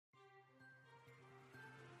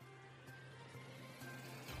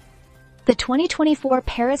The 2024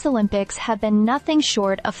 Paris Olympics have been nothing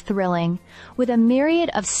short of thrilling, with a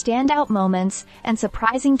myriad of standout moments and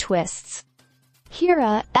surprising twists. Here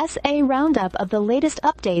a SA roundup of the latest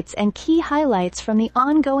updates and key highlights from the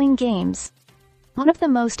ongoing games. One of the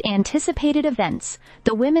most anticipated events,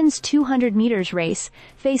 the women's 200 meters race,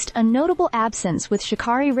 faced a notable absence with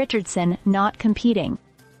Sha'Carri Richardson not competing.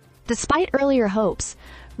 Despite earlier hopes,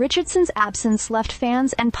 Richardson's absence left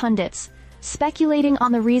fans and pundits speculating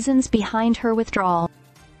on the reasons behind her withdrawal.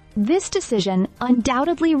 This decision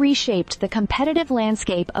undoubtedly reshaped the competitive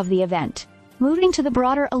landscape of the event, moving to the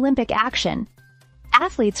broader Olympic action.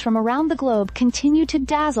 Athletes from around the globe continue to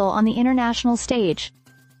dazzle on the international stage.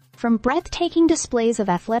 From breathtaking displays of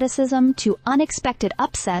athleticism to unexpected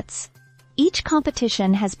upsets, each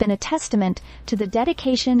competition has been a testament to the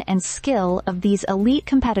dedication and skill of these elite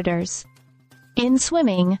competitors. In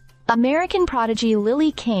swimming, American prodigy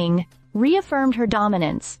Lily King reaffirmed her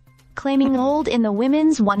dominance, claiming gold in the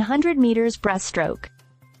women's 100 meters breaststroke.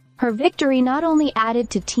 Her victory not only added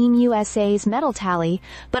to Team USA's medal tally,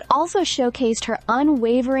 but also showcased her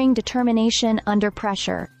unwavering determination under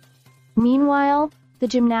pressure. Meanwhile, the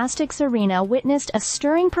gymnastics arena witnessed a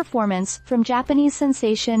stirring performance from Japanese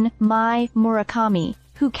sensation Mai Murakami,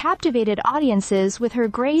 who captivated audiences with her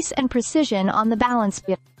grace and precision on the balance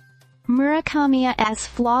beam. Murakami's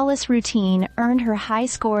flawless routine earned her high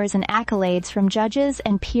scores and accolades from judges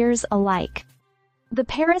and peers alike. The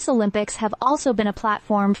Paris Olympics have also been a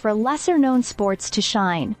platform for lesser-known sports to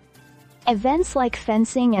shine. Events like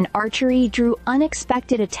fencing and archery drew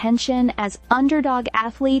unexpected attention as underdog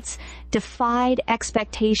athletes defied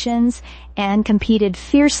expectations and competed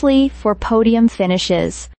fiercely for podium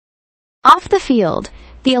finishes. Off the field,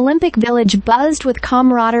 the Olympic Village buzzed with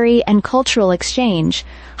camaraderie and cultural exchange,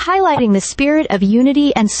 highlighting the spirit of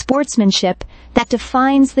unity and sportsmanship that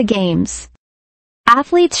defines the Games.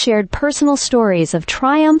 Athletes shared personal stories of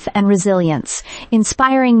triumph and resilience,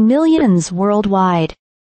 inspiring millions worldwide.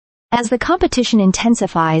 As the competition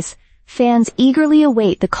intensifies, fans eagerly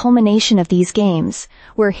await the culmination of these games,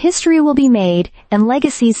 where history will be made and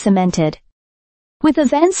legacies cemented. With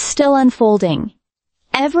events still unfolding,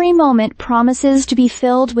 every moment promises to be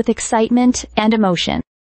filled with excitement and emotion.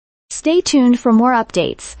 Stay tuned for more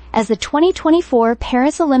updates as the 2024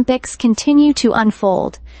 Paris Olympics continue to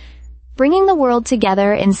unfold, bringing the world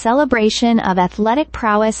together in celebration of athletic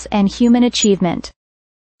prowess and human achievement.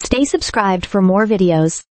 Stay subscribed for more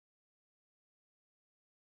videos.